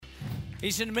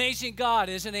He's an amazing God,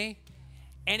 isn't he?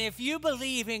 And if you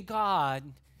believe in God,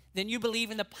 then you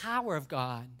believe in the power of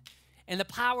God. And the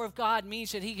power of God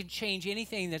means that he can change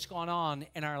anything that's going on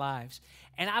in our lives.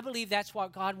 And I believe that's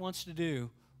what God wants to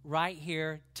do right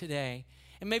here today.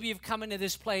 And maybe you've come into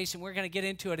this place, and we're going to get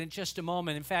into it in just a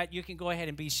moment. In fact, you can go ahead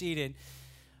and be seated.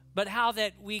 But how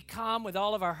that we come with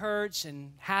all of our hurts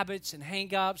and habits and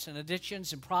hang-ups and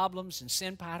addictions and problems and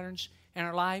sin patterns in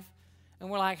our life. And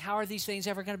we're like, how are these things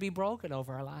ever going to be broken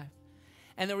over our life?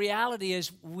 And the reality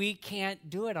is we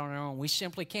can't do it on our own. We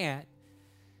simply can't.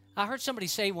 I heard somebody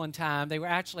say one time they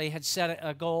had set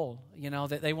a goal,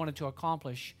 that they wanted to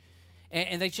accomplish.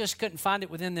 And they just couldn't find it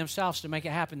within themselves to make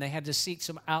it happen. They had to seek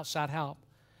some outside help.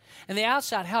 And the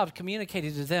outside help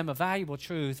communicated to them a valuable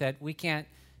truth that we can't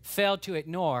fail to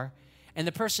ignore. And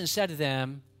the person said to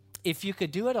them, if you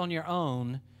could do it on your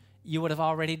own, you would have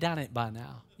already done it by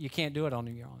now. You can't do it on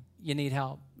your own. You need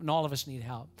help, and all of us need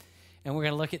help. And we're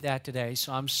going to look at that today.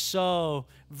 So I'm so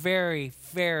very,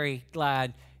 very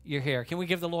glad you're here. Can we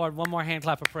give the Lord one more hand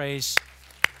clap of praise?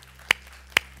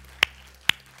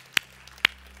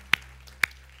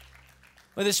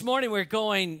 Well, this morning we're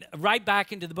going right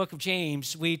back into the book of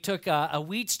James. We took a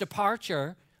week's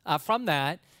departure from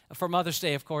that, for Mother's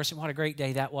Day, of course, and what a great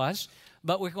day that was.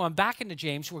 But we're going back into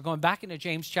James. We're going back into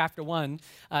James chapter 1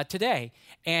 today.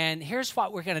 And here's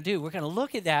what we're going to do. We're going to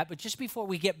look at that, but just before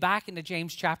we get back into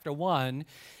James chapter 1,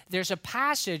 there's a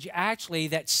passage actually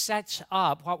that sets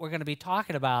up what we're going to be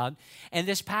talking about. And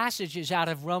this passage is out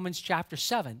of Romans chapter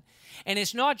 7. And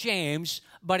it's not James,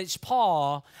 but it's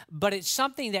Paul, but it's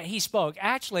something that he spoke.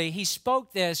 Actually, he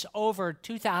spoke this over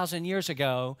 2,000 years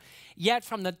ago, yet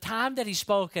from the time that he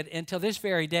spoke it until this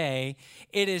very day,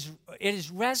 it is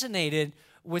resonated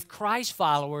with Christ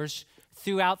followers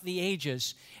throughout the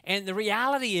ages. And the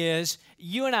reality is,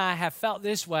 you and I have felt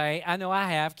this way. I know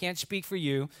I have, can't speak for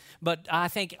you, but I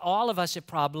think all of us have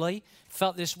probably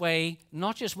felt this way,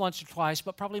 not just once or twice,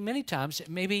 but probably many times.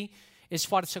 Maybe it's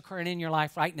what's occurring in your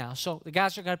life right now. So the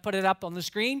guys are going to put it up on the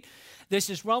screen. This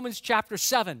is Romans chapter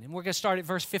 7, and we're going to start at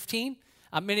verse 15.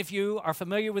 Many of you are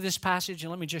familiar with this passage, and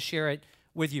let me just share it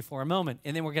with you for a moment,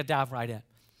 and then we're going to dive right in.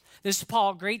 This is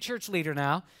Paul, great church leader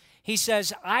now. He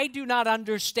says, I do not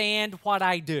understand what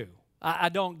I do. I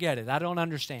don't get it. I don't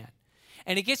understand.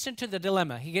 And he gets into the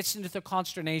dilemma. He gets into the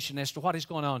consternation as to what is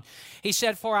going on. He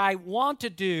said, for what I want to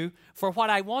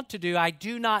do, I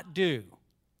do not do.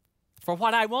 For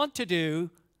what I want to do,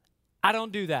 I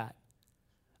don't do that.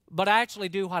 But I actually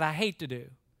do what I hate to do.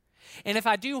 And if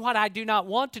I do what I do not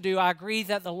want to do, I agree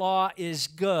that the law is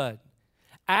good.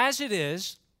 As it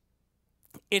is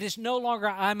no longer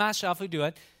I myself who do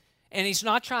it. And he's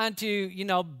not trying to,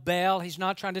 bail. He's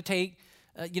not trying to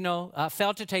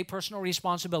fail to take personal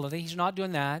responsibility. He's not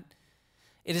doing that.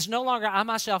 It is no longer I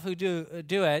myself who do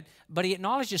it, but he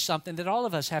acknowledges something that all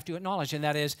of us have to acknowledge, and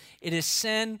that is, it is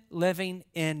sin living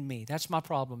in me. That's my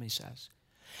problem, he says.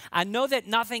 I know that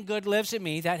nothing good lives in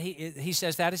me, that he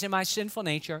says that is in my sinful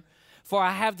nature, for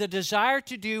I have the desire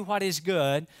to do what is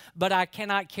good, but I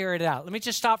cannot carry it out. Let me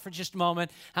just stop for just a moment.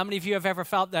 How many of you have ever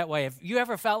felt that way? Have you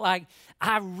ever felt like,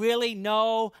 I really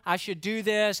know I should do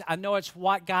this. I know it's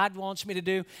what God wants me to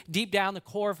do. Deep down the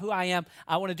core of who I am,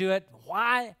 I want to do it.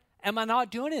 Why am I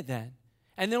not doing it then?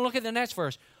 And then look at the next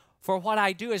verse. For what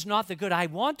I do is not the good I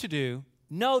want to do.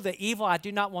 No, the evil I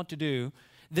do not want to do.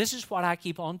 This is what I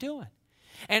keep on doing.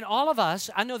 And all of us,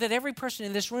 I know that every person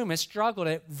in this room has struggled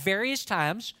at various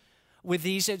times with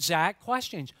these exact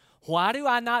questions. Why do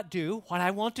I not do what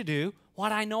I want to do,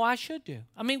 what I know I should do?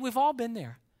 I mean, we've all been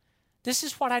there. This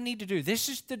is what I need to do. This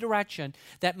is the direction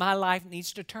that my life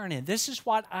needs to turn in. This is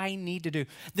what I need to do.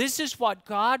 This is what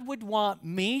God would want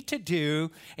me to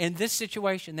do in this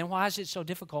situation. Then why is it so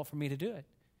difficult for me to do it?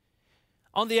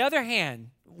 On the other hand,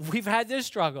 we've had this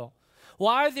struggle.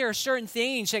 Why are there certain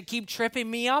things that keep tripping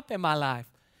me up in my life?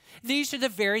 These are the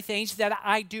very things that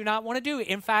I do not want to do.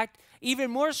 In fact,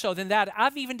 even more so than that,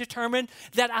 I've even determined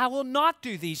that I will not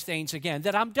do these things again,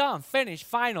 that I'm done, finished,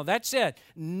 final, that's it.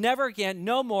 Never again,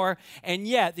 no more. And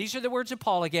yet, these are the words of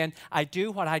Paul again, I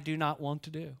do what I do not want to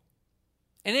do.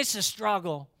 And it's a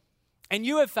struggle. And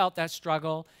you have felt that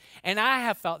struggle, and I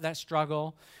have felt that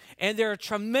struggle. And there are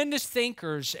tremendous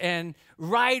thinkers and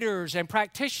writers and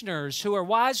practitioners who are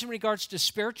wise in regards to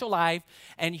spiritual life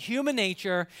and human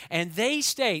nature. And they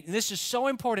state, and this is so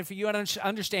important for you to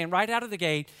understand right out of the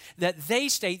gate, that they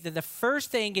state that the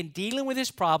first thing in dealing with this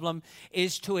problem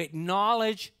is to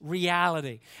acknowledge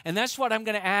reality. And that's what I'm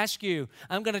going to ask you.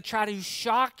 I'm going to try to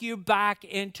shock you back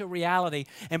into reality.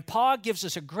 And Paul gives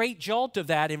us a great jolt of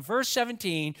that in verse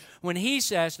 17 when he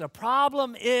says, the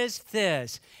problem is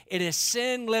this. It is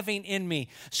sin living living in me.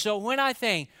 So when I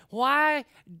think, why,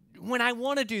 when I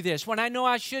want to do this, when I know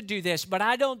I should do this, but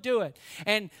I don't do it.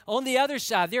 And on the other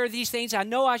side, there are these things I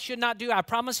know I should not do. I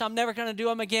promise I'm never going to do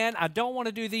them again. I don't want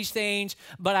to do these things.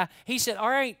 But he said, all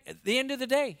right, at the end of the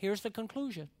day, here's the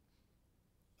conclusion.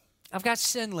 I've got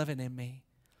sin living in me.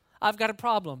 I've got a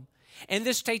problem. And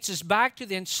this takes us back to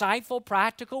the insightful,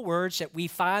 practical words that we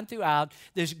find throughout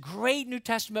this great New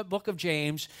Testament book of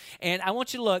James. And I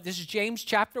want you to look. This is James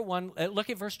chapter 1. Look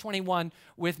at verse 21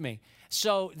 with me.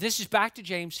 So this is back to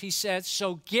James. He says,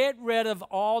 so get rid of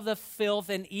all the filth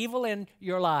and evil in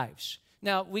your lives.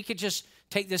 Now, we could just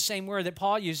take this same word that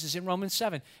Paul uses in Romans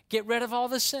 7. Get rid of all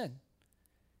the sin.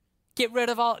 Get rid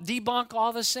of debunk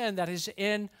all the sin that is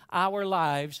in our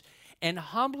lives, and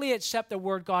humbly accept the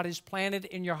word God has planted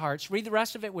in your hearts. Read the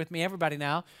rest of it with me, everybody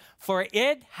now. For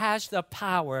it has the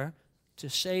power to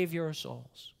save your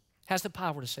souls. Has the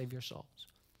power to save your souls.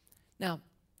 Now,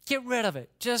 get rid of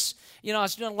it. Just, I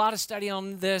was doing a lot of study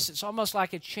on this. It's almost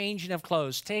like a changing of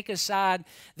clothes. Take aside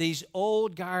these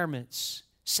old garments.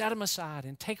 Set them aside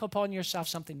and take upon yourself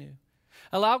something new.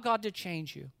 Allow God to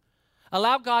change you.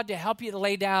 Allow God to help you to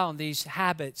lay down these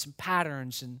habits and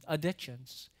patterns and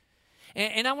addictions.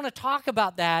 And I want to talk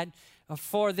about that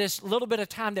for this little bit of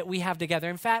time that we have together.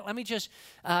 In fact, let me just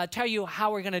tell you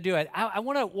how we're going to do it. I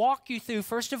want to walk you through,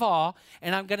 first of all,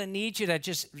 and I'm going to need you to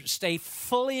just stay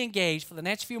fully engaged for the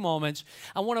next few moments.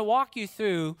 I want to walk you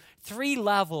through 3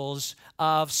 levels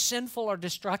of sinful or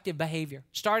destructive behavior,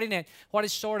 starting at what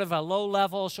is sort of a low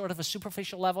level, sort of a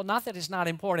superficial level. Not that it's not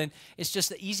important. It's just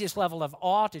the easiest level of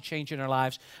all to change in our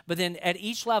lives. But then at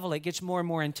each level, it gets more and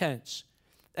more intense.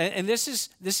 And this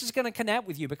is going to connect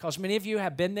with you because many of you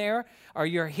have been there or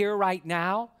you're here right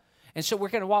now. And so we're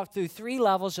going to walk through 3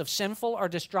 levels of sinful or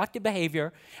destructive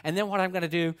behavior. And then what I'm going to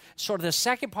do, sort of the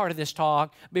second part of this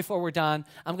talk before we're done,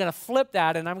 I'm going to flip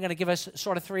that and I'm going to give us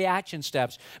sort of 3 action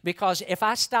steps. Because if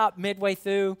I stop midway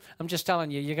through, I'm just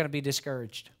telling you, you're going to be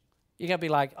discouraged. You're going to be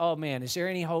like, oh man, is there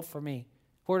any hope for me?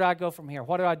 Where do I go from here?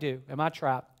 What do I do? Am I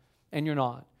trapped? And you're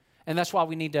not. And that's why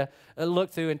we need to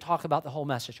look through and talk about the whole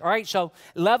message. All right, so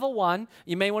level 1,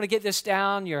 you may want to get this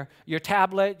down, your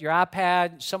tablet, your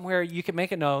iPad, somewhere you can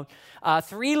make a note.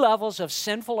 3 levels of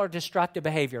sinful or destructive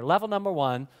behavior. Level number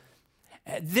 1,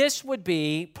 this would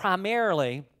be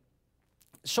primarily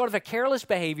sort of a careless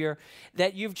behavior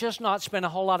that you've just not spent a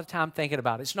whole lot of time thinking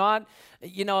about. It's not,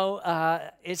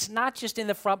 it's not just in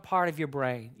the front part of your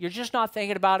brain. You're just not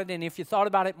thinking about it, and if you thought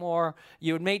about it more,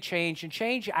 you would make change. And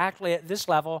change, actually, at this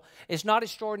level, is not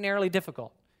extraordinarily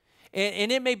difficult.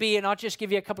 And it may be, and I'll just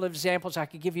give you a couple of examples. I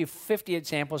could give you 50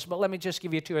 examples, but let me just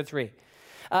give you 2 or 3.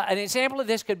 An example of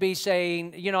this could be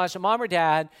saying, as a mom or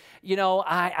dad,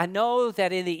 I know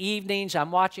that in the evenings I'm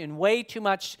watching way too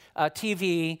much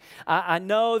TV. I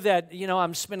know that,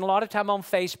 I'm spending a lot of time on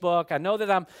Facebook. I know that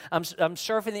I'm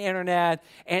surfing the internet.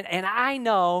 And I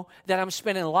know that I'm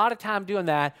spending a lot of time doing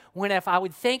that, when if I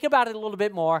would think about it a little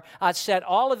bit more, I'd set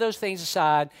all of those things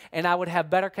aside and I would have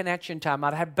better connection time.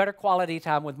 I'd have better quality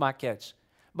time with my kids.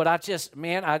 But I just,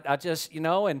 and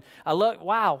I look,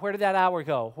 wow, where did that hour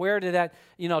go? Where did that,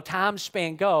 time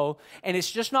span go? And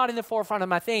it's just not in the forefront of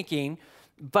my thinking,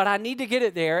 but I need to get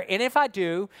it there. And if I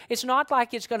do, it's not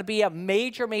like it's going to be a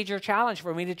major, major challenge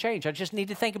for me to change. I just need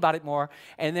to think about it more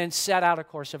and then set out a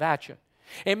course of action.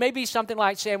 It may be something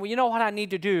like saying, well, what I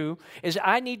need to do is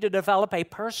I need to develop a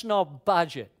personal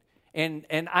budget. And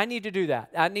I need to do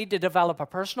that. I need to develop a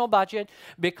personal budget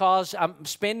because I'm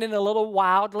spending a little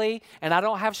wildly and I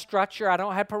don't have structure. I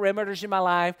don't have perimeters in my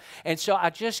life. And so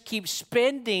I just keep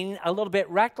spending a little bit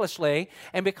recklessly.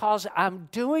 And because I'm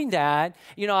doing that,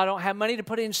 I don't have money to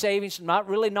put in savings. I'm not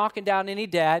really knocking down any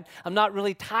debt. I'm not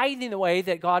really tithing the way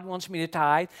that God wants me to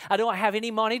tithe. I don't have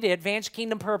any money to advance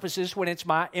kingdom purposes when it's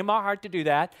in my heart to do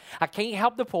that. I can't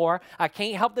help the poor. I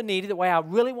can't help the needy the way I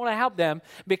really want to help them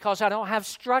because I don't have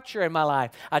structure in my life.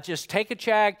 I just take a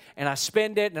check and I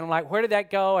spend it and I'm like, where did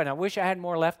that go? And I wish I had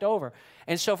more left over.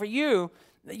 And so for you,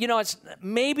 it's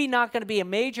maybe not going to be a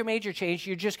major, major change.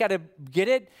 You just got to get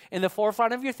it in the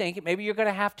forefront of your thinking. Maybe you're going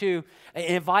to have to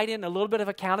invite in a little bit of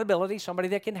accountability, somebody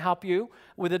that can help you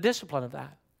with the discipline of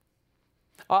that.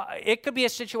 It could be a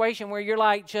situation where you're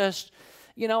like just,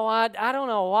 I don't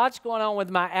know what's going on with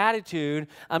my attitude.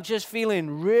 I'm just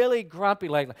feeling really grumpy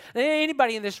lately.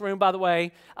 Anybody in this room, by the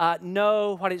way,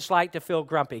 know what it's like to feel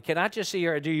grumpy? Can I just see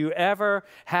here, do you ever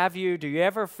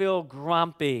feel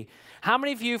grumpy? How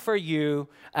many of you, for you,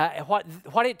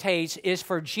 what it takes is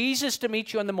for Jesus to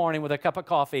meet you in the morning with a cup of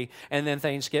coffee and then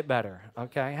things get better,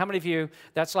 okay? How many of you,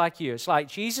 that's like you? It's like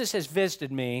Jesus has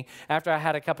visited me after I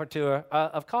had a cup or 2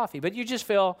 of coffee. But you just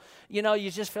feel,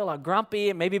 grumpy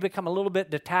and maybe become a little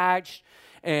bit detached.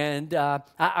 And I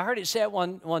heard it said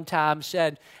one time,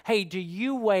 said, hey, do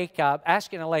you wake up,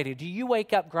 asking a lady, do you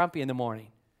wake up grumpy in the morning?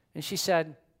 And she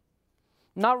said,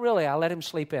 not really. I let him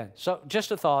sleep in. So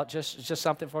just a thought, just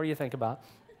something for you to think about.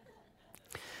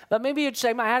 But maybe you'd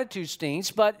say my attitude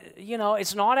stinks, but,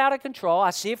 it's not out of control. I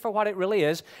see it for what it really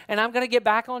is, and I'm going to get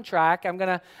back on track. I'm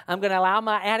going to allow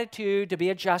my attitude to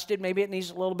be adjusted. Maybe it needs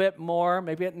a little bit more.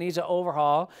 Maybe it needs an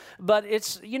overhaul. But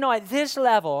it's, at this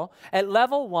level, at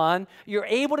level 1, you're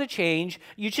able to change.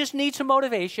 You just need some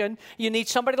motivation. You need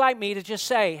somebody like me to just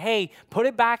say, hey, put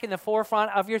it back in the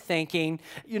forefront of your thinking.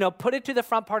 Put it to the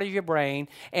front part of your brain.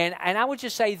 And I would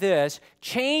just say this,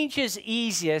 change is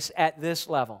easiest at this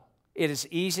level. It is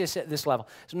easiest at this level.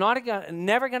 It's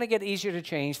never going to get easier to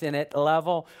change than at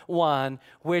level 1,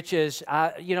 which is,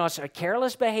 it's a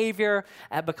careless behavior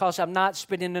because I'm not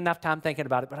spending enough time thinking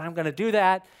about it. But I'm going to do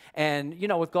that, and,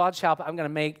 with God's help, I'm going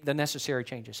to make the necessary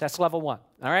changes. That's level 1,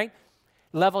 all right?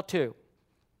 Level 2.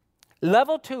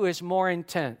 Level 2 is more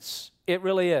intense. It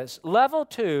really is. Level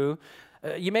 2,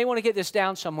 you may want to get this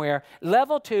down somewhere.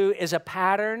 Level 2 is a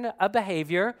pattern of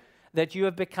behavior that you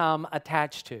have become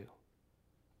attached to.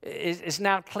 Is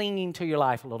now clinging to your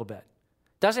life a little bit.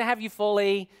 Doesn't have you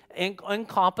fully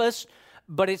encompassed,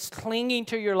 but it's clinging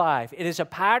to your life. It is a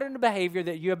pattern of behavior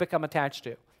that you have become attached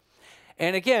to.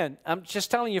 And again, I'm just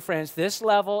telling you, friends, this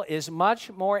level is much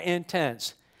more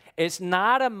intense. It's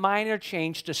not a minor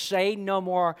change to say no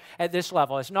more at this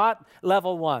level. It's not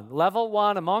level 1. Level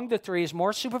 1 among the 3 is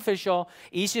more superficial,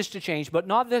 easiest to change, but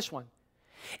not this one.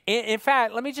 In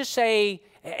fact, let me just say,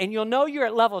 and you'll know you're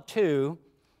at level 2,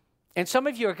 and some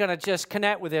of you are going to just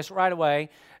connect with this right away,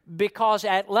 because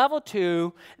at level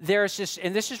 2, there's this,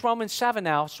 and this is Romans 7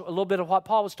 now, so a little bit of what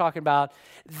Paul was talking about.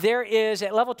 There is,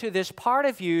 at level 2, this part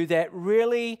of you that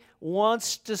really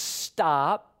wants to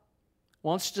stop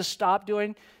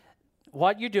doing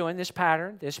what you're doing, this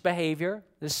pattern, this behavior,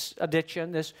 this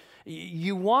addiction,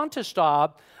 you want to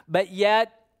stop, but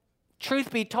yet, truth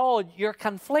be told, you're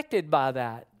conflicted by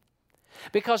that.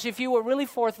 Because if you were really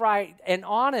forthright and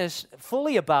honest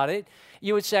fully about it,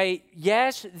 you would say,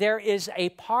 yes, there is a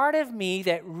part of me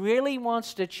that really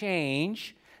wants to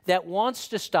change, that wants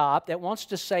to stop, that wants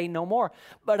to say no more.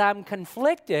 But I'm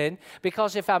conflicted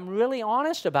because if I'm really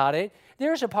honest about it,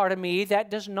 there's a part of me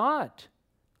that does not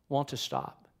want to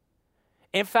stop.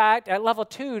 In fact, at level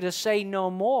 2, to say no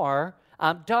more,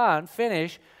 I'm done,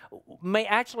 finish, may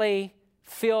actually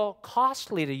feel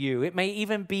costly to you. It may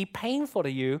even be painful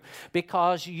to you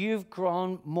because you've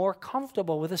grown more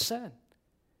comfortable with the sin.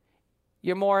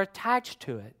 You're more attached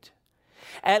to it.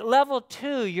 At level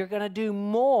 2, you're going to do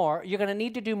more. You're going to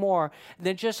need to do more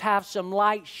than just have some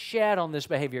light shed on this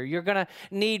behavior. You're going to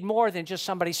need more than just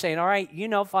somebody saying, all right,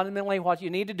 fundamentally what you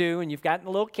need to do, and you've gotten a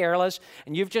little careless,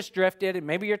 and you've just drifted, and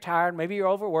maybe you're tired, maybe you're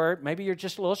overworked, maybe you're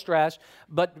just a little stressed,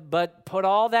 but put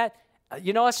all that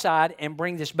aside and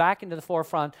bring this back into the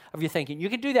forefront of your thinking. You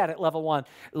can do that at level 1.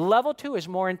 Level 2 is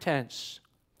more intense.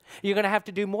 You're going to have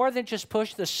to do more than just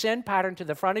push the sin pattern to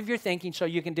the front of your thinking so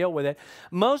you can deal with it.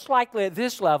 Most likely at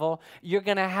this level, you're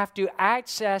going to have to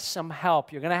access some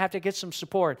help. You're going to have to get some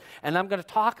support. And I'm going to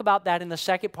talk about that in the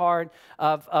second part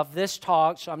of this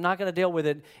talk, so I'm not going to deal with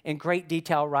it in great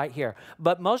detail right here.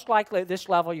 But most likely at this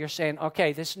level, you're saying,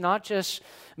 okay, this is not just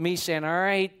me saying, all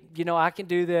right, I can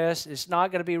do this. It's not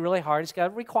going to be really hard. It's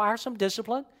going to require some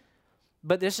discipline.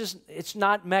 But it's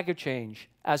not mega change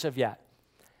as of yet.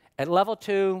 At level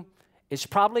 2, it's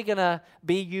probably going to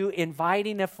be you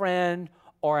inviting a friend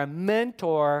or a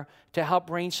mentor to help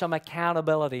bring some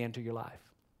accountability into your life.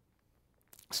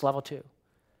 It's level 2.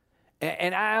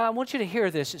 And I want you to hear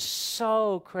this. It's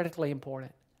so critically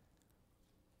important.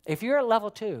 If you're at level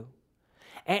 2,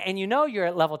 and you're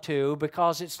at level 2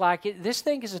 because it's like this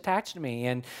thing is attached to me.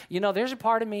 And, there's a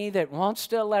part of me that wants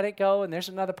to let it go, and there's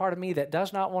another part of me that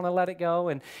does not want to let it go.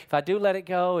 And if I do let it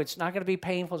go, it's not going to be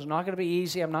painful. It's not going to be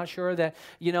easy. I'm not sure that,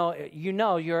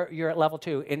 you're at level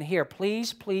 2. And here,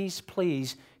 please, please,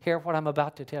 please hear what I'm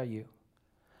about to tell you.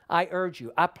 I urge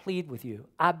you, I plead with you,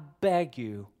 I beg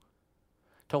you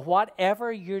to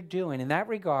whatever you're doing in that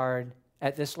regard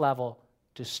at this level,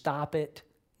 to stop it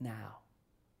now.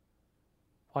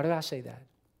 Why do I say that?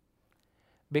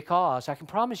 Because I can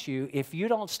promise you, if you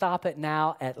don't stop it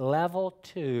now at level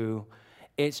 2,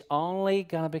 it's only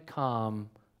going to become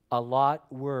a lot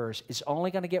worse. It's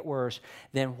only going to get worse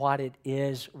than what it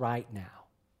is right now.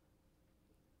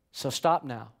 So stop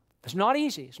now. It's not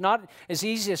easy. It's not as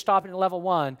easy as stopping at level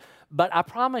 1, but I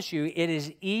promise you it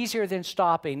is easier than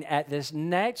stopping at this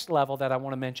next level that I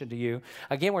want to mention to you.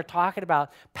 Again, we're talking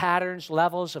about patterns,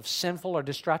 levels of sinful or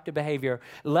destructive behavior.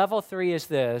 Level 3 is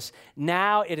this.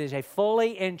 Now it is a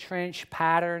fully entrenched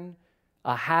pattern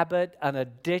a habit, an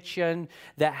addiction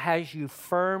that has you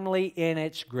firmly in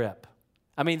its grip.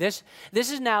 I mean, this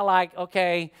is now like,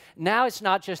 okay, now it's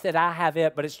not just that I have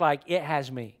it, but it's like it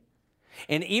has me.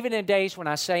 And even in days when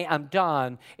I say I'm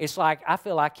done, it's like I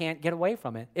feel I can't get away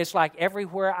from it. It's like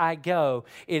everywhere I go,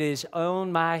 it is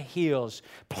on my heels,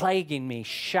 plaguing me,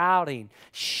 shouting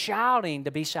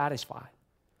to be satisfied.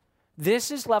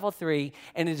 This is level 3,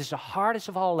 and it is the hardest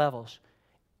of all levels.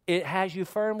 It has you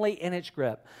firmly in its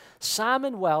grip.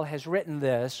 Simon Weil has written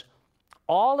this: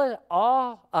 all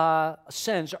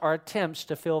sins are attempts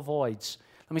to fill voids.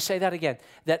 Let me say that again.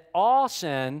 That all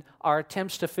sin are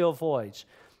attempts to fill voids.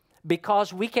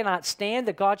 Because we cannot stand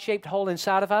the God-shaped hole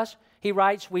inside of us, he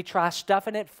writes, we try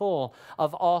stuffing it full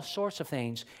of all sorts of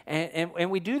things.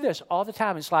 And we do this all the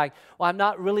time. It's like, well, I'm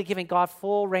not really giving God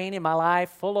full reign in my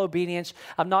life, full obedience.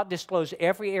 I'm not disclosed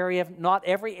not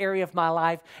every area of my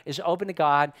life is open to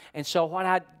God. And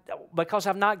so because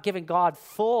I'm not giving God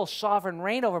full sovereign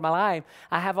reign over my life,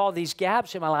 I have all these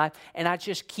gaps in my life, and I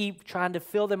just keep trying to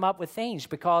fill them up with things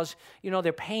because,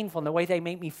 they're painful, and the way they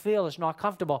make me feel is not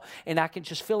comfortable, and I can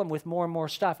just fill them with more and more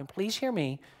stuff. And please hear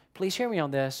me on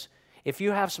this. If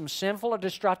you have some sinful or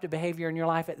destructive behavior in your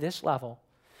life at this level,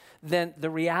 then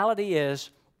the reality is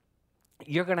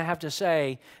you're going to have to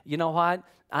say, you know what?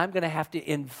 I'm going to have to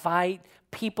invite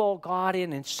God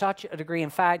in such a degree.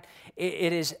 In fact,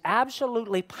 it is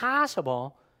absolutely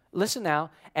possible, listen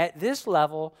now, at this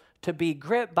level to be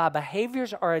gripped by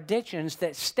behaviors or addictions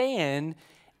that stand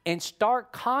in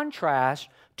stark contrast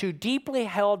to deeply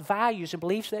held values and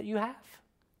beliefs that you have.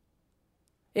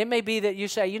 It may be that you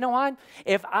say, you know what?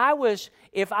 If I was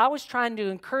trying to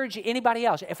encourage anybody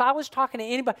else, if I was talking to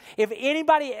anybody, if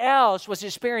anybody else was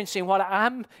experiencing what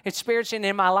I'm experiencing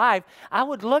in my life, I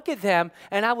would look at them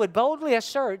and I would boldly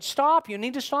assert, stop, you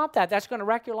need to stop that. That's going to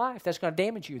wreck your life. That's going to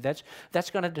damage you. That's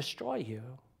going to destroy you.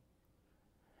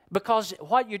 Because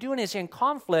what you're doing is in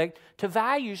conflict to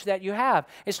values that you have.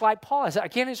 It's like Paul,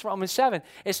 again, it's Romans 7.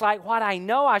 It's like what I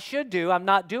know I should do, I'm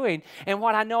not doing. And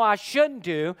what I know I shouldn't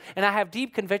do, and I have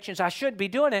deep convictions I should be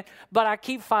doing it, but I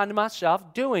keep finding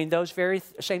myself doing those very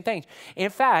same things. In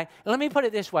fact, let me put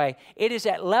it this way. It is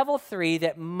at level 3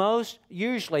 that most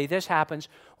usually this happens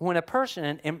when a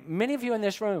person, and many of you in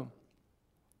this room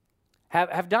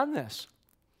have done this,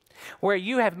 where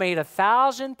you have made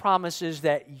 1,000 promises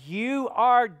that you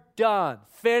are done,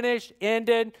 finished,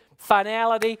 ended,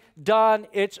 finality, done,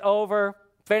 it's over,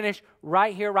 finished,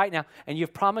 right here, right now. And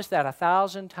you've promised that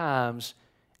 1,000 times,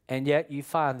 and yet you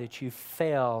find that you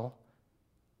fail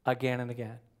again and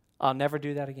again. I'll never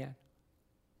do that again.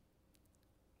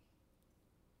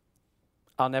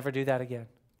 I'll never do that again.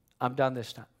 I'm done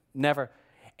this time. Never.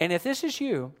 And if this is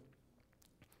you,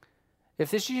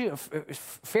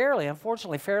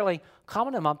 unfortunately, fairly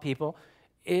common among people,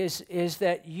 is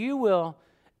that you will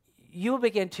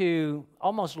begin to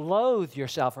almost loathe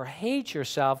yourself or hate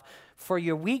yourself for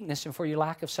your weakness and for your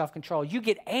lack of self-control. You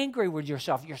get angry with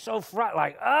yourself. You're so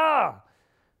like, I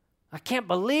can't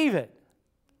believe it.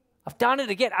 I've done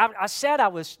it again. I said I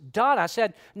was done. I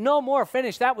said, no more,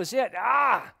 finished. That was it.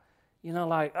 Why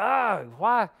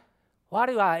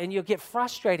do I? And you'll get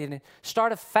frustrated and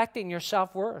start affecting your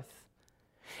self-worth.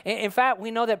 In fact,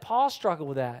 we know that Paul struggled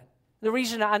with that. The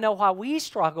reason I know why we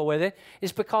struggle with it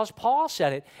is because Paul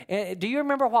said it. And do you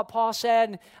remember what Paul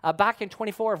said back in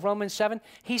 24 of Romans 7?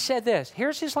 He said this.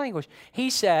 Here's his language. He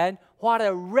said, what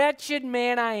a wretched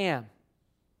man I am.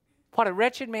 What a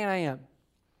wretched man I am.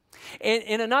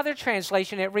 In another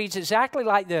translation, it reads exactly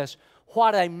like this.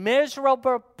 What a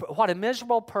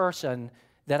miserable person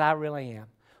that I really am.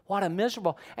 What a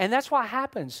miserable. And that's what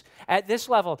happens at this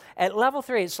level. At level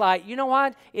 3, it's like, you know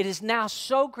what? It is now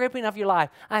so gripping of your life.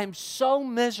 I am so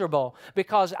miserable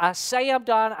because I say I'm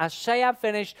done. I say I'm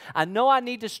finished. I know I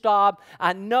need to stop.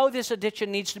 I know this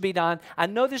addiction needs to be done. I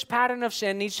know this pattern of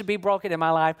sin needs to be broken in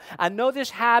my life. I know this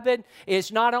habit is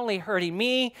not only hurting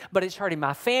me, but it's hurting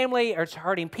my family, or it's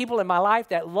hurting people in my life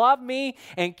that love me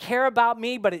and care about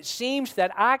me, but it seems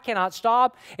that I cannot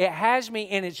stop. It has me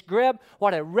in its grip.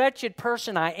 What a wretched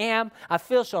person I am. I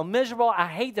feel so miserable. I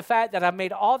hate the fact that I've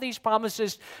made all these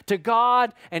promises to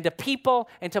God and to people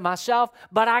and to myself,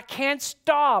 but I can't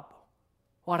stop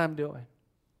what I'm doing.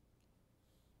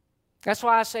 That's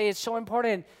why I say it's so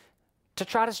important to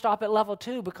try to stop at level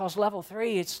 2, because level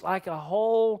 3, it's like a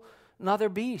whole another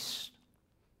beast.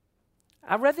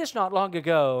 I read this not long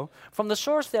ago. From the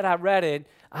source that I read it,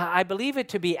 I believe it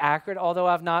to be accurate, although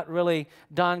I've not really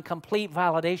done complete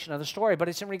validation of the story, but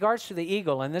it's in regards to the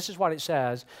eagle, and this is what it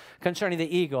says concerning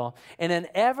the eagle. In an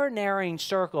ever-narrowing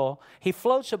circle, he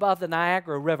floats above the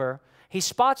Niagara River. He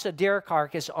spots a deer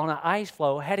carcass on an ice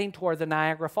floe heading toward the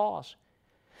Niagara Falls.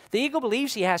 The eagle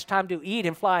believes he has time to eat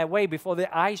and fly away before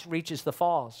the ice reaches the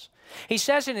falls. He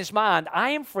says in his mind, I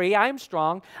am free, I am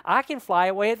strong, I can fly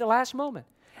away at the last moment.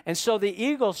 And so the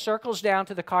eagle circles down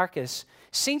to the carcass,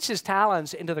 sinks his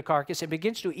talons into the carcass, and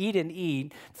begins to eat and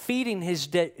eat, feeding his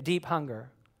deep hunger.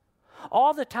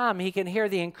 All the time, he can hear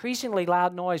the increasingly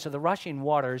loud noise of the rushing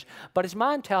waters, but his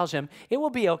mind tells him, it will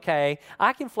be okay.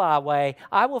 I can fly away.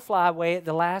 I will fly away at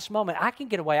the last moment. I can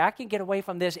get away. I can get away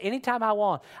from this anytime I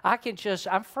want.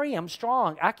 I'm free. I'm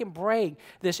strong. I can break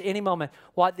this any moment.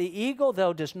 What the eagle,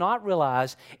 though, does not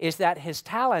realize is that his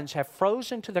talons have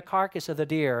frozen to the carcass of the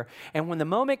deer, and when the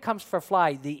moment comes for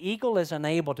flight, the eagle is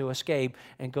unable to escape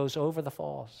and goes over the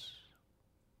falls.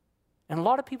 And a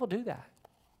lot of people do that.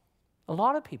 A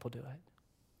lot of people do it.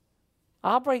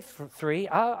 I'll break free.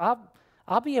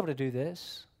 I'll be able to do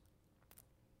this.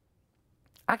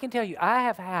 I can tell you, I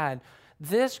have had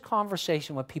this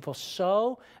conversation with people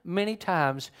so many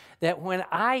times that when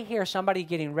I hear somebody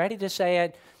getting ready to say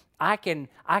it, I can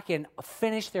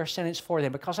finish their sentence for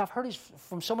them because I've heard it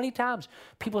from so many times.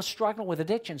 People struggling with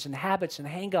addictions and habits and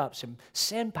hang-ups and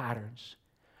sin patterns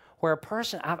where a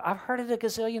person, I've heard it a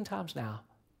gazillion times now.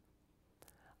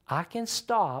 I can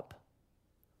stop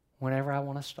whenever I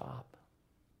want to stop.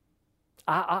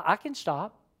 I can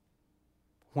stop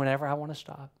whenever I want to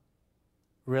stop.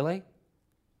 Really?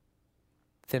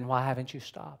 Then why haven't you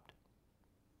stopped?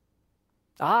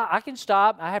 I can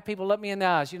stop. I have people look me in the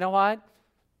eyes. You know what?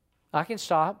 I can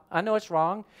stop. I know it's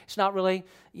wrong. It's not really,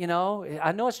 I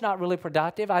know it's not really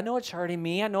productive. I know it's hurting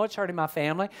me. I know it's hurting my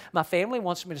family. My family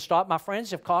wants me to stop. My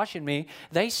friends have cautioned me.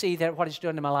 They see that what it's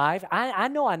doing to my life. I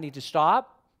know I need to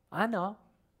stop. I know.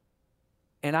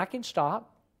 And I can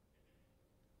stop.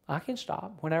 I can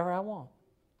stop whenever I want.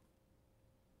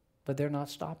 But they're not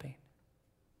stopping.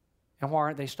 And why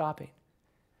aren't they stopping?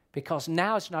 Because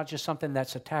now it's not just something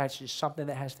that's attached, it's something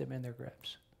that has them in their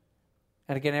grips.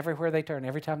 And again, everywhere they turn,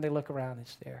 every time they look around,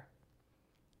 it's there.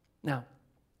 Now,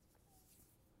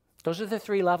 those are the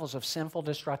 3 levels of sinful,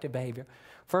 destructive behavior.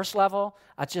 First level,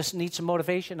 I just need some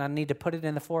motivation. I need to put it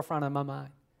in the forefront of my mind.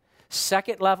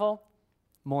 Second level,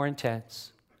 more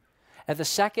intense. At the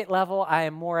second level, I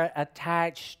am more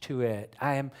attached to it.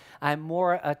 I'm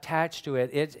more attached to it.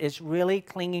 It's really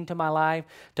clinging to my life.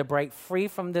 To break free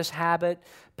from this habit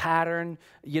pattern,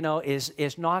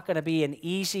 is not going to be an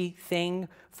easy thing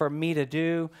for me to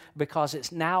do because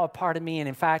it's now a part of me. And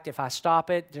in fact, if I stop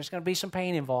it, there's going to be some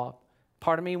pain involved.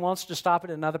 Part of me wants to stop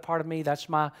it. Another part of me, that's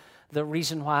the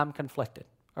reason why I'm conflicted.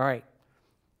 All right.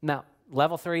 Now,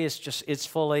 level 3 is just, it's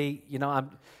fully,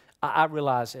 I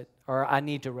realize it. Or I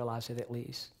need to realize it at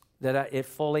least, that it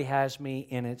fully has me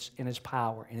in its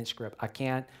power, in its grip. I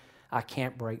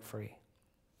can't break free.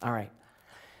 All right.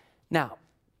 Now,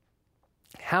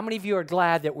 how many of you are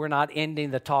glad that we're not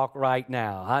ending the talk right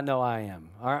now? I know I am.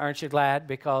 Aren't you glad?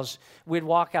 Because we'd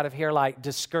walk out of here like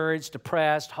discouraged,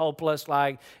 depressed, hopeless,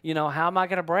 like, how am I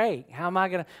going to break? How am I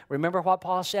going to... Remember what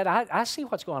Paul said? I see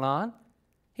what's going on.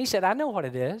 He said, I know what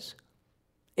it is.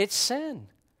 It's sin.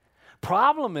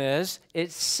 Problem is,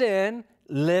 it's sin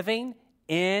living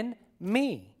in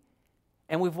me.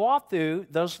 And we've walked through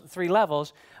those 3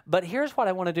 levels, but here's what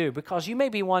I want to do, because you may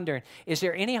be wondering, is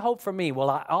there any hope for me? Will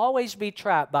I always be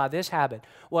trapped by this habit?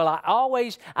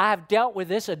 I have dealt with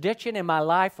this addiction in my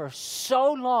life for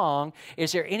so long.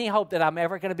 Is there any hope that I'm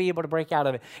ever going to be able to break out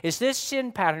of it? Is this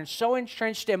sin pattern so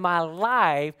entrenched in my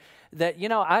life that,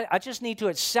 I just need to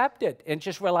accept it and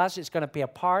just realize it's going to be a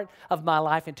part of my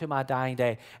life into my dying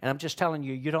day. And I'm just telling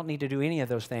you, you don't need to do any of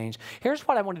those things. Here's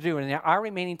what I want to do. In our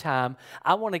remaining time,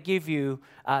 I want to give you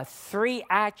 3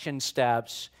 action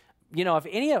steps,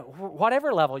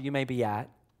 whatever level you may be at,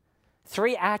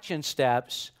 3 action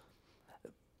steps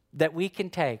that we can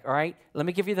take, all right? Let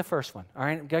me give you the first one, all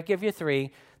right? I'm going to give you 3.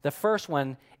 The first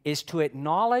one is to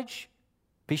acknowledge,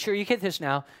 be sure you get this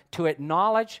now, to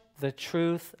acknowledge the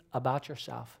truth about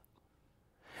yourself.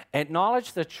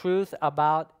 Acknowledge the truth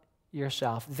about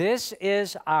yourself. This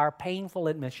is our painful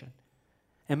admission.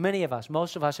 And many of us,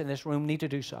 most of us in this room need to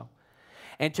do so.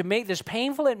 And to make this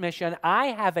painful admission, I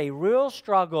have a real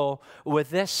struggle with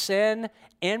this sin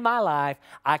in my life.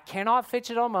 I cannot fix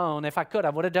it on my own. If I could, I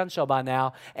would have done so by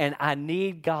now. And I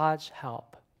need God's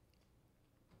help.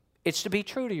 It's to be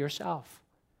true to yourself.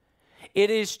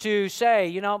 It is to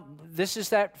say, this is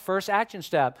that first action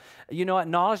step.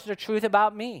 Acknowledge the truth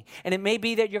about me. And it may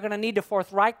be that you're going to need to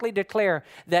forthrightly declare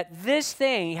that this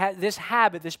thing, this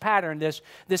habit, this pattern,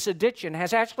 this addiction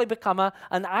has actually become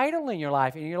an idol in your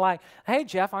life. And you're like, hey,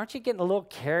 Jeff, aren't you getting a little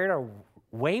carried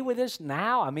away with this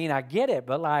now? I mean, I get it,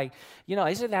 but like,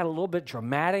 isn't that a little bit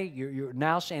dramatic? You're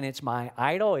now saying it's my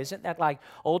idol. Isn't that like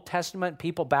Old Testament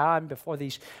people bowing before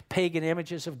these pagan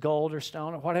images of gold or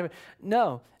stone or whatever?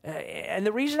 No. And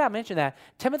the reason I mention that,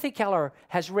 Timothy Keller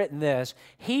has written this.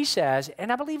 He says,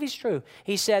 and I believe he's true,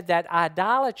 he said that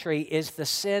idolatry is the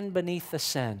sin beneath the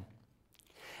sin.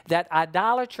 That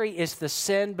idolatry is the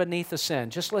sin beneath the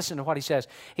sin. Just listen to what he says.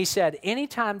 He said,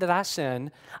 anytime that I sin,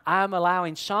 I'm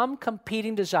allowing some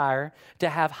competing desire to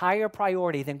have higher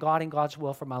priority than God and God's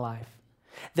will for my life.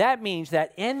 That means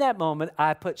that in that moment,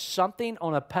 I put something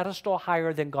on a pedestal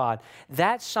higher than God.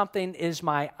 That something is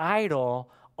my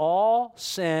idol. All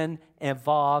sin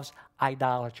involves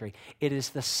idolatry. It is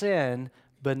the sin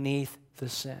beneath the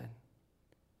sin.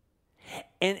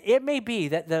 And it may be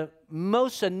that the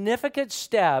most significant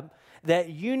step that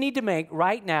you need to make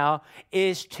right now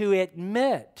is to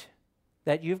admit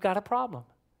that you've got a problem.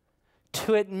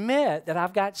 To admit that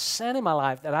I've got sin in my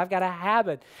life, that I've got a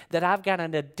habit, that I've got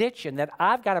an addiction, that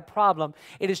I've got a problem.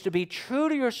 It is to be true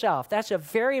to yourself. That's a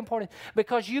very important,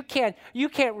 because you can't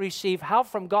receive help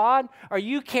from God, or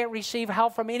you can't receive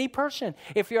help from any person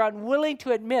if you're unwilling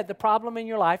to admit the problem in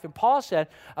your life. And Paul said,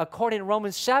 according to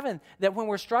Romans 7, that when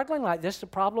we're struggling like this, the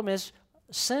problem is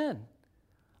sin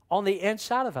on the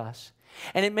inside of us.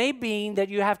 And it may mean that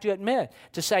you have to admit,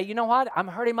 to say, you know what, I'm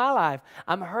hurting my life.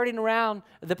 I'm hurting around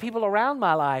the people around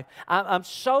my life. I'm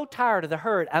so tired of the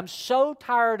hurt. I'm so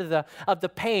tired of the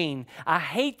pain. I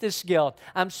hate this guilt.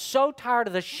 I'm so tired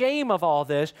of the shame of all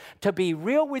this. To be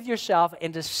real with yourself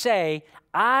and to say,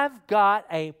 I've got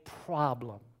a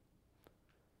problem.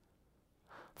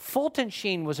 Fulton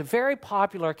Sheen was a very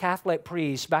popular Catholic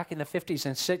priest back in the 50s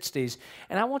and 60s.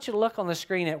 And I want you to look on the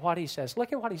screen at what he says.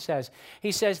 Look at what he says.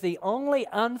 He says, the only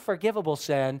unforgivable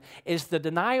sin is the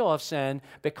denial of sin,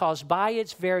 because by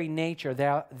its very nature,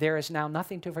 there is now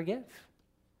nothing to forgive.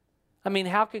 I mean,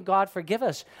 how can God forgive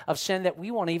us of sin that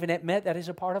we won't even admit that is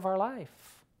a part of our life?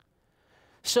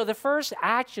 So the first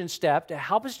action step to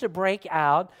help us to break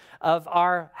out of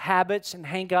our habits and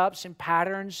hang-ups and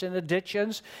patterns and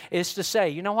addictions is to say,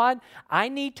 you know what? I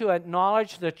need to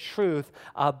acknowledge the truth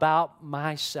about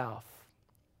myself.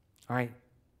 All right,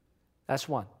 that's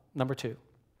one. Number two,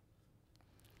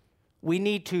 we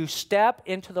need to step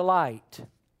into the light.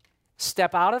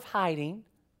 Step out of hiding.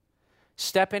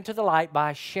 Step into the light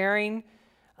by sharing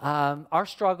our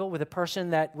struggle with a person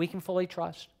that we can fully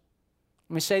trust.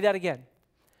 Let me say that again.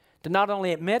 To not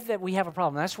only admit that we have a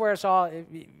problem. That's where it's all,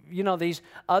 these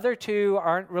other two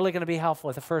aren't really going to be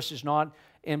helpful if the first is not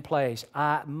in place.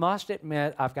 I must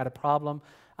admit I've got a problem,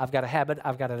 I've got a habit,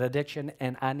 I've got an addiction,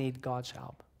 and I need God's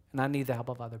help. And I need the help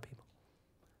of other people.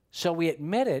 So we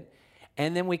admit it,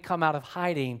 and then we come out of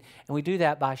hiding, and we do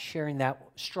that by sharing that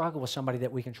struggle with somebody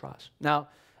that we can trust. Now,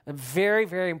 a very,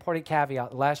 very important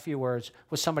caveat, the last few words,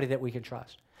 with somebody that we can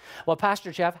trust. Well,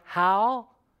 Pastor Jeff, how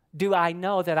do I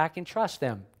know that I can trust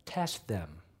them? Test them.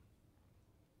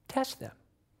 Test them.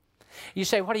 You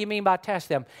say, what do you mean by test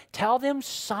them? Tell them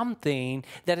something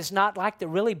that is not like the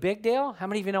really big deal. How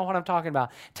many of you know what I'm talking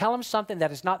about? Tell them something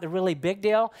that is not the really big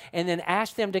deal, and then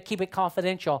ask them to keep it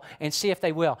confidential and see if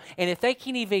they will. And if they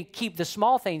can't even keep the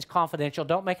small things confidential,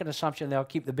 don't make an assumption they'll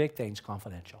keep the big things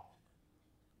confidential.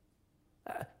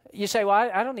 You say, well,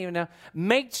 I don't even know.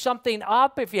 Make something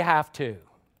up if you have to.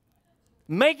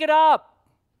 Make it up.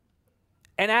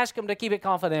 And ask them to keep it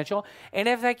confidential. And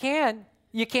if they can,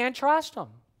 you can't trust them.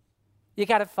 You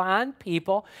got to find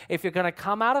people. If you're going to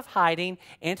come out of hiding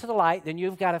into the light, then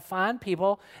you've got to find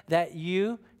people that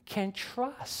you can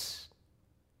trust.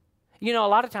 A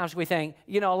lot of times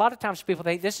people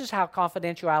think this is how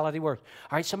confidentiality works.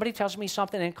 All right, somebody tells me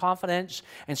something in confidence,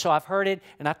 and so I've heard it,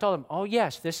 and I've told them, oh,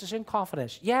 yes, this is in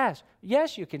confidence. Yes,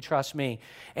 you can trust me.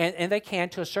 And they can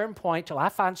to a certain point till I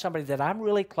find somebody that I'm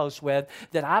really close with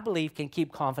that I believe can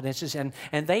keep confidences, and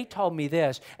they told me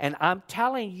this, and I'm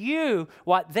telling you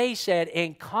what they said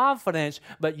in confidence,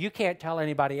 but you can't tell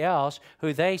anybody else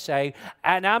who they say,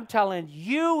 and I'm telling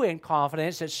you in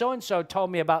confidence that so-and-so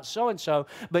told me about so-and-so,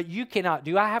 but you cannot.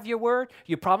 Do I have your word?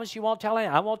 You promise you won't tell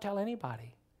anyone? I won't tell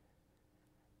anybody.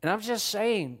 And I'm just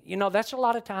saying, that's a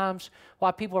lot of times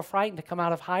why people are frightened to come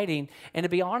out of hiding and to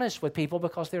be honest with people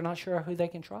because they're not sure who they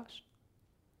can trust.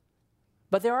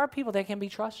 But there are people that can be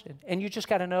trusted, and you just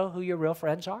got to know who your real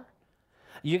friends are.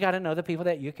 You got to know the people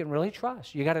that you can really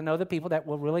trust. You got to know the people that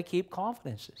will really keep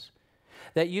confidences,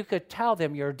 that you could tell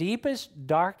them your deepest,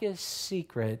 darkest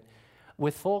secret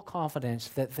with full confidence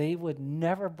that they would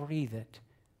never breathe it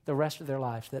the rest of their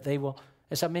lives, that they will,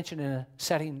 as I mentioned in a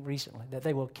setting recently, that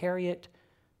they will carry it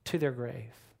to their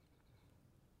grave.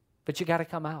 But you got to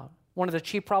come out. One of the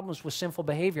chief problems with sinful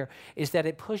behavior is that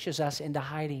it pushes us into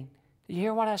hiding. Did you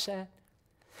hear what I said?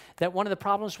 That one of the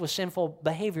problems with sinful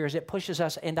behavior is it pushes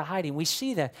us into hiding. We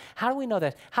see that. How do we know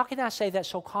that? How can I say that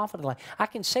so confidently? I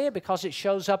can say it because it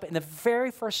shows up in the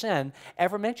very first sin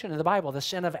ever mentioned in the Bible, the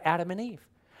sin of Adam and Eve.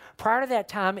 Prior to that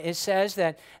time, it says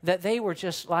that they were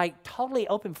just like totally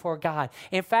open for God.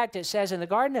 In fact, it says in the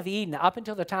Garden of Eden, up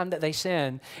until the time that they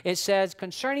sinned, it says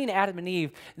concerning Adam and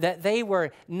Eve that they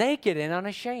were naked and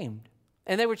unashamed.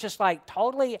 And they were just like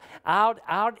totally out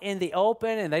in the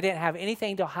open, and they didn't have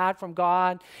anything to hide from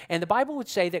God. And the Bible would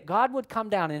say that God would come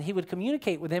down and he would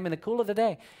communicate with them in the cool of the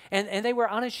day. And they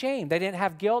were unashamed. They didn't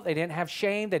have guilt. They didn't have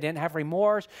shame. They didn't have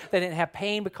remorse. They didn't have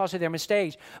pain because of their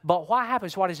mistakes. But what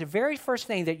happens, what is the very first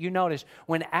thing that you notice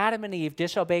when Adam and Eve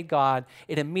disobeyed God?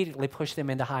 It immediately pushed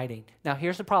them into hiding. Now,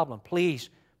 here's the problem.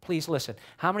 Please listen.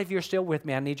 How many of you are still with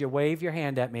me? I need you to wave your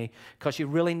hand at me because you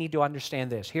really need to understand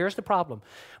this. Here's the problem.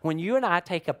 When you and I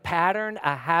take a pattern,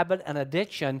 a habit, an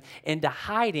addiction into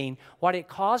hiding, what it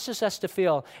causes us to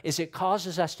feel is it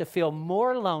causes us to feel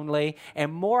more lonely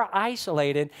and more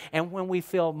isolated. And when we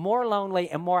feel more lonely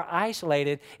and more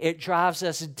isolated, it drives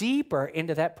us deeper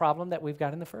into that problem that we've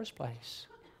got in the first place.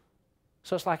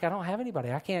 So it's like, I don't have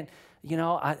anybody. I can't,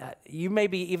 you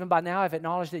maybe even by now have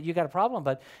acknowledged that you got a problem,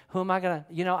 but who am I going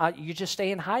to, you just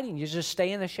stay in hiding. You just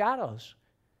stay in the shadows.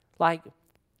 Like,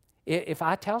 if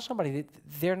I tell somebody that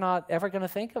they're not ever going to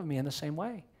think of me in the same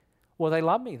way, will they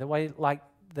love me the way like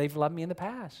they've loved me in the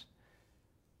past?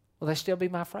 Will they still be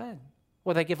my friend?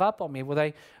 Will they give up on me?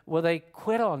 Will they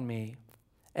quit on me?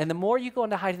 And the more you go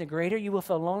into hiding, the greater you will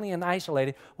feel lonely and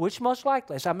isolated, which most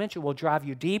likely, as I mentioned, will drive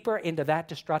you deeper into that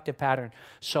destructive pattern.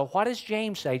 So what does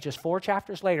James say just 4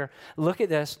 chapters later? Look at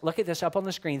this up on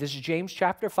the screen. This is James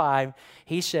chapter 5.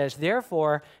 He says,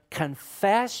 therefore,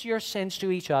 confess your sins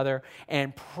to each other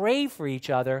and pray for each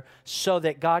other so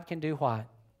that God can do what?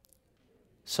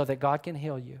 So that God can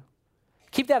heal you.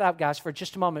 Keep that up, guys, for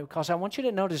just a moment, because I want you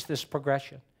to notice this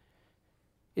progression.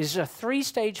 It's a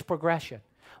 3-stage progression.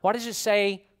 What does it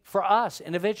say for us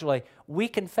individually? We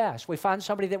confess. We find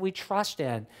somebody that we trust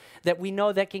in, that we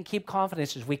know that can keep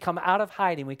confidences. We come out of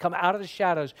hiding. We come out of the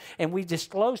shadows, and we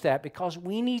disclose that because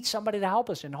we need somebody to help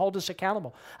us and hold us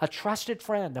accountable, a trusted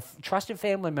friend, a trusted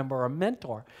family member, or a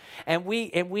mentor. And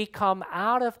we come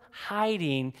out of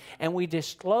hiding, and we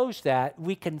disclose that.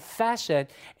 We confess it,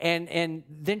 and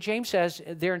then James says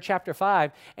there in chapter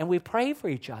 5, and we pray for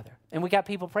each other. And we got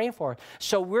people praying for us.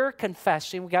 So we're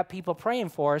confessing. We got people praying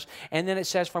for us. And then it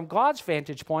says from God's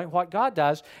vantage point, what God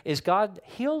does is God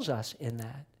heals us in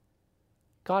that.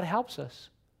 God helps us.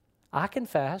 I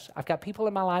confess. I've got people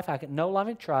in my life I can know, love,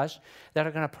 and trust that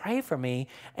are going to pray for me.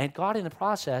 And God in the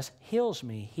process heals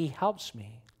me. He helps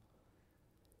me.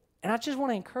 And I just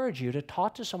want to encourage you to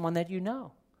talk to someone that you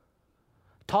know.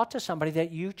 Talk to somebody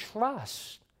that you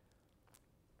trust.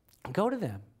 Go to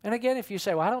them. And again, if you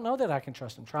say, well, I don't know that I can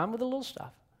trust them, try them with the little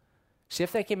stuff. See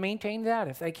if they can maintain that.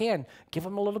 If they can, give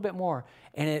them a little bit more.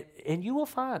 And you will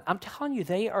find, I'm telling you,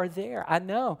 they are there. I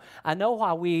know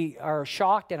why we are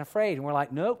shocked and afraid. And we're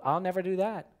like, nope, I'll never do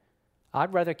that.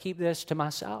 I'd rather keep this to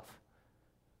myself.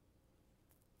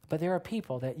 But there are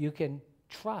people that you can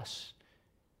trust.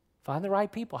 Find the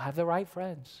right people, have the right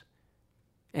friends,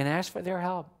 and ask for their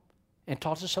help. And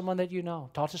talk to someone that you know.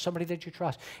 Talk to somebody that you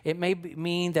trust. It may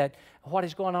mean that what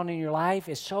is going on in your life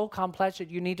is so complex that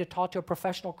you need to talk to a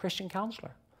professional Christian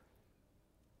counselor.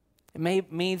 It may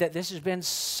mean that this has been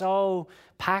so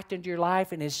packed into your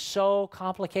life and is so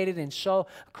complicated and so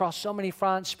across so many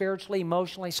fronts, spiritually,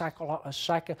 emotionally, from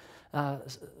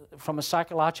a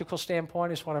psychological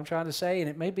standpoint is what I'm trying to say. And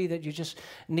it may be that you just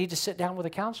need to sit down with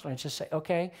a counselor and just say,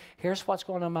 okay, here's what's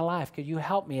going on in my life. Could you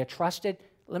help me? A trusted,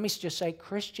 let me just say,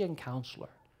 Christian counselor.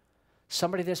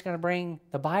 Somebody that's going to bring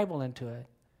the Bible into it.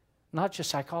 Not just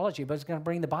psychology, but it's going to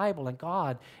bring the Bible and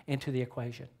God into the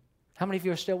equation. How many of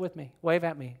you are still with me? Wave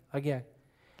at me again.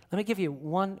 Let me give you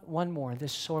one more.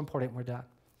 This is so important. We're done.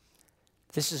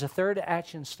 This is a third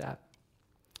action step.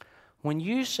 When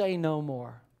you say no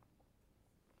more,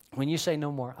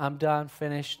 I'm done,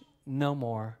 finished, no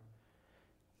more,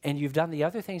 and you've done the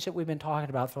other things that we've been talking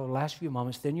about for the last few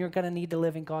moments, then you're going to need to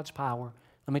live in God's power.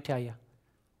 Let me tell you,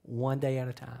 one day at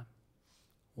a time.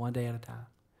 One day at a time.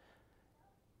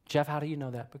 Jeff, how do you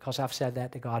know that? Because I've said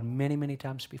that to God many, many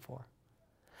times before.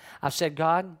 I've said,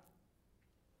 God,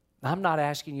 I'm not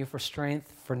asking you for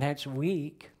strength for next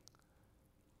week.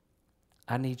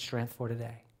 I need strength for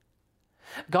today.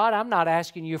 God, I'm not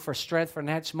asking you for strength for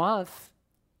next month.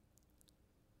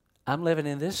 I'm living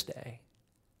in this day.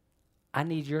 I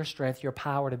need your strength, your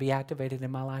power to be activated in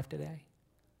my life today.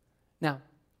 Now,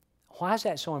 why is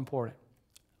that so important?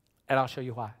 And I'll show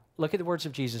you why. Look at the words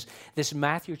of Jesus. This is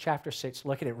Matthew chapter 6.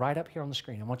 Look at it right up here on the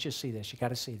screen. I want you to see this. You got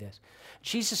to see this.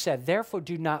 Jesus said, therefore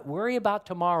do not worry about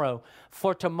tomorrow,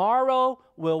 for tomorrow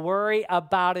will worry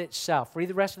about itself. Read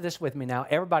the rest of this with me now.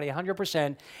 Everybody,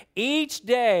 100%. Each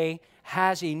day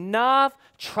has enough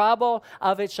trouble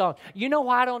of its own. You know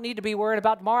why I don't need to be worried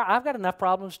about tomorrow? I've got enough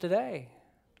problems today.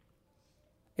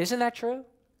 Isn't that true?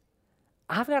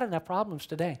 I've got enough problems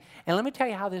today. And let me tell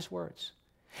you how this works.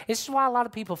 This is why a lot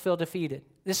of people feel defeated.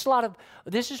 This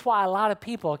is why a lot of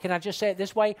people, can I just say it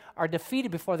this way, are defeated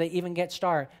before they even get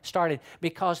started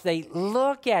because they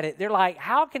look at it. They're like,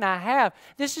 how can I have?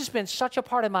 This has been such a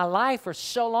part of my life for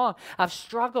so long. I've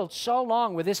struggled so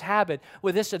long with this habit,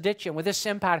 with this addiction, with this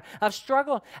sin pattern. I've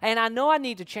struggled, and I know I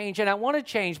need to change, and I want to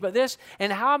change, but this,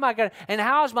 and how am I going to, and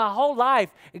how is my whole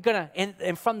life going to,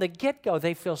 and from the get-go,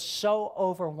 they feel so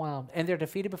overwhelmed, and they're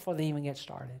defeated before they even get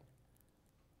started.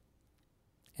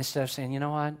 Instead of saying, you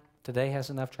know what? Today has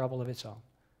enough trouble of its own.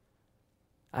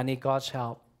 I need God's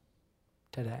help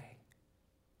today.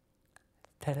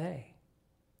 Today.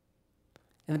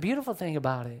 And the beautiful thing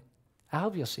about it, I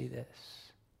hope you'll see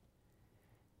this,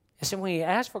 is that when you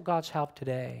ask for God's help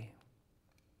today,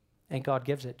 and God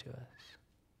gives it to us,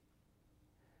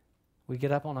 we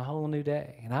get up on a whole new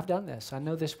day. And I've done this. I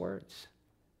know these words.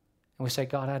 And we say,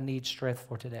 God, I need strength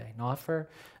for today. Not for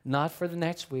the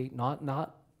next week, not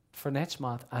for next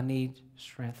month. I need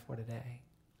strength for today.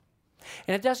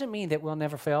 And it doesn't mean that we'll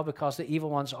never fail, because the evil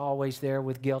one's always there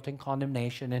with guilt and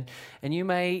condemnation. And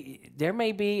there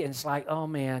may be, and it's like, oh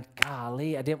man,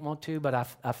 golly, I didn't want to, but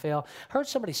I fell. Heard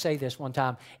somebody say this one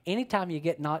time: anytime you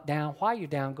get knocked down, while you're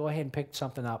down, go ahead and pick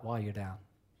something up while you're down.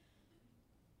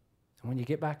 And when you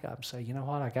get back up, say, you know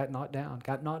what, I got knocked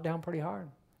down pretty hard.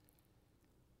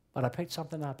 But I picked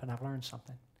something up and I've learned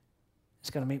something. It's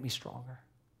going to make me stronger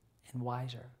and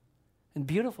wiser. And the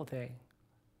beautiful thing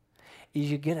is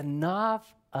you get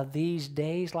enough of these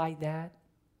days like that,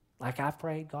 like I've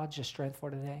prayed, God, just strength for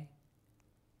today.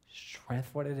 Strength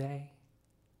for today.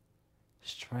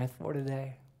 Strength for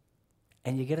today.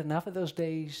 And you get enough of those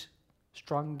days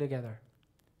strung together.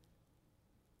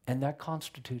 And that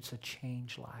constitutes a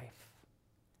changed life.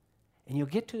 And you'll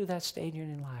get to that stage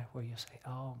in life where you say,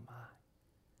 oh my,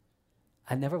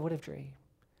 I never would have dreamed.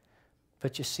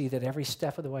 But you see that every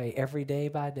step of the way, every day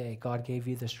by day, God gave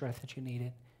you the strength that you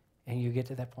needed. And you get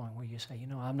to that point where you say, you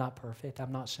know, I'm not perfect,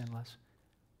 I'm not sinless.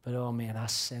 But oh man, I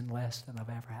sin less than I've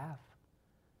ever have.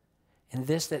 And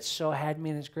this that so had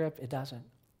me in its grip, it doesn't.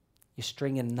 You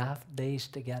string enough days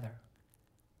together,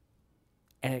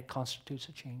 and it constitutes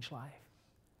a changed life.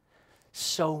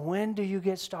 So when do you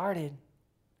get started?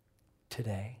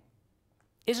 Today.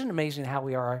 Isn't it amazing how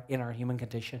we are in our human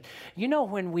condition? You know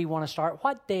when we want to start,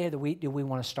 what day of the week do we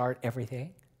want to start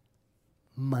everything?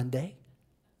 Monday.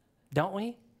 Don't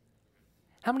we?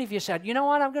 How many of you said, you know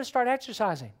what, I'm going to start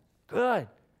exercising? Good.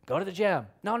 Go to the gym.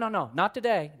 No, not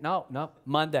today. No,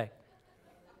 Monday.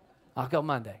 I'll go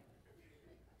Monday.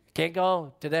 Can't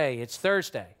go today. It's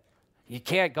Thursday. You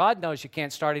can't, God knows you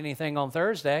can't start anything on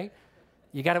Thursday.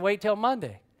 You got to wait till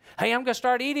Monday. Hey, I'm going to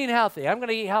start eating healthy. I'm going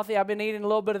to eat healthy. I've been eating a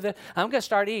little bit of this. I'm going to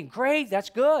start eating. Great, that's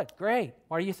good. Great.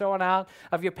 What are you throwing out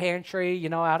of your pantry,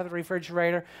 out of the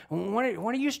refrigerator? When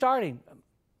are you starting?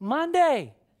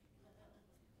 Monday.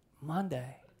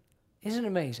 Isn't it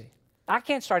amazing? I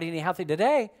can't start eating healthy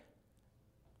today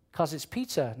because it's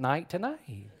pizza night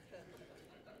tonight.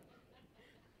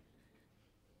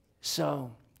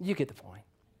 So you get the point.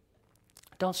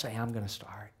 Don't say, I'm going to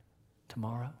start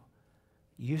tomorrow.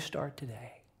 You start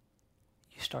today.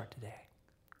 Start today.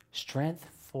 Strength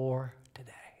for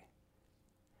today.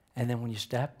 And then when you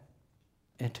step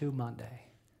into Monday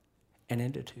and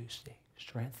into Tuesday,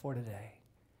 strength for today.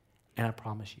 And I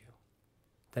promise you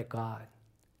that God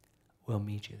will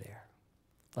meet you there.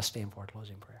 Let's stand for a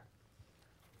closing prayer.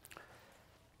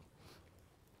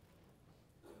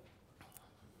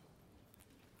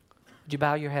 Would you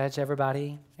bow your heads,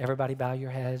 everybody? Everybody bow your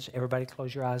heads. Everybody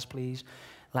close your eyes, please.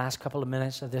 Last couple of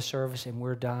minutes of this service and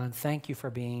we're done. Thank you for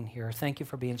being here. Thank you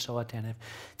for being so attentive.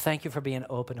 Thank you for being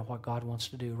open to what God wants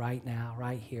to do right now,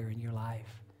 right here in your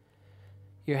life.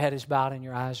 Your head is bowed and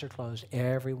your eyes are closed,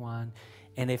 everyone.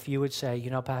 And if you would say,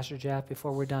 Pastor Jeff,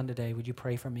 before we're done today, would you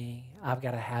pray for me? I've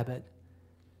got a habit.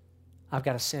 I've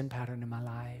got a sin pattern in my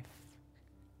life.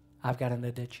 I've got an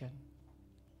addiction.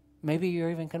 Maybe you're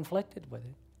even conflicted with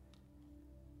it.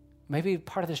 Maybe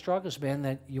part of the struggle has been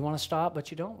that you want to stop,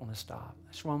 but you don't want to stop.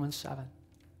 That's Romans 7.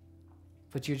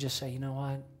 But you just say, you know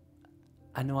what?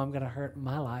 I know I'm going to hurt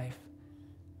my life.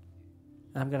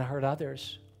 And I'm going to hurt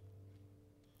others.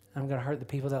 I'm going to hurt the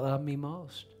people that love me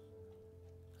most.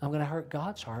 I'm going to hurt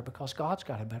God's heart because God's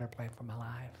got a better plan for my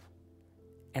life.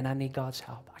 and I need God's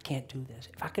help. I can't do this.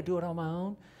 If I could do it on my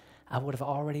own, I would have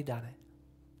already done it.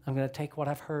 I'm going to take what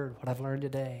I've heard, what I've learned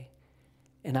today,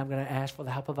 and I'm going to ask for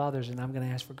the help of others, and I'm going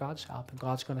to ask for God's help, and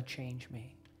God's going to change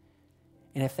me.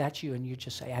 And if that's you and you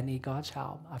just say, I need God's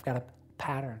help, I've got a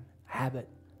pattern, habit,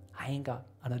 a hang-up,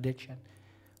 an addiction,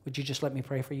 would you just let me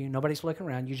pray for you? Nobody's looking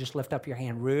around. You just lift up your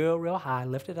hand real, real high.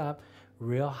 Lift it up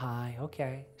real high.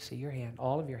 Okay, see your hand,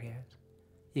 all of your hands.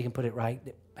 You can put it right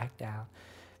back down.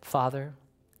 Father,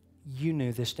 you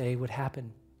knew this day would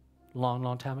happen a long,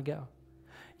 long time ago.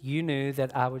 You knew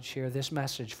that I would share this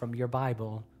message from your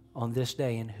Bible on this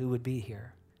day and who would be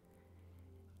here.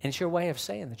 And it's your way of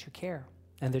saying that you care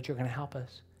and that you're going to help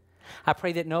us. I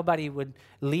pray that nobody would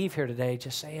leave here today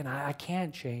just saying, I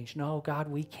can't change. No, God,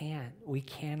 we can't. We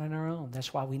can't on our own.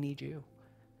 That's why we need you.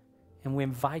 And we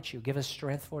invite you. Give us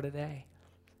strength for today.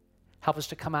 Help us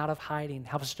to come out of hiding.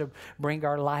 Help us to bring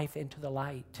our life into the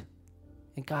light.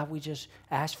 And God, we just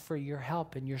ask for your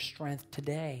help and your strength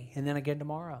today and then again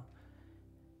tomorrow.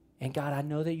 And God, I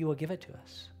know that you will give it to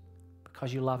us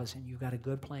because you love us and you've got a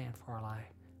good plan for our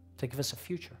life to give us a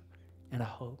future and a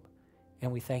hope.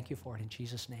 And we thank you for it in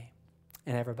Jesus' name.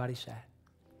 And everybody said,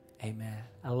 amen.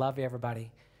 I love you,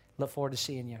 everybody. Look forward to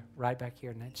seeing you right back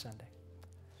here next Sunday.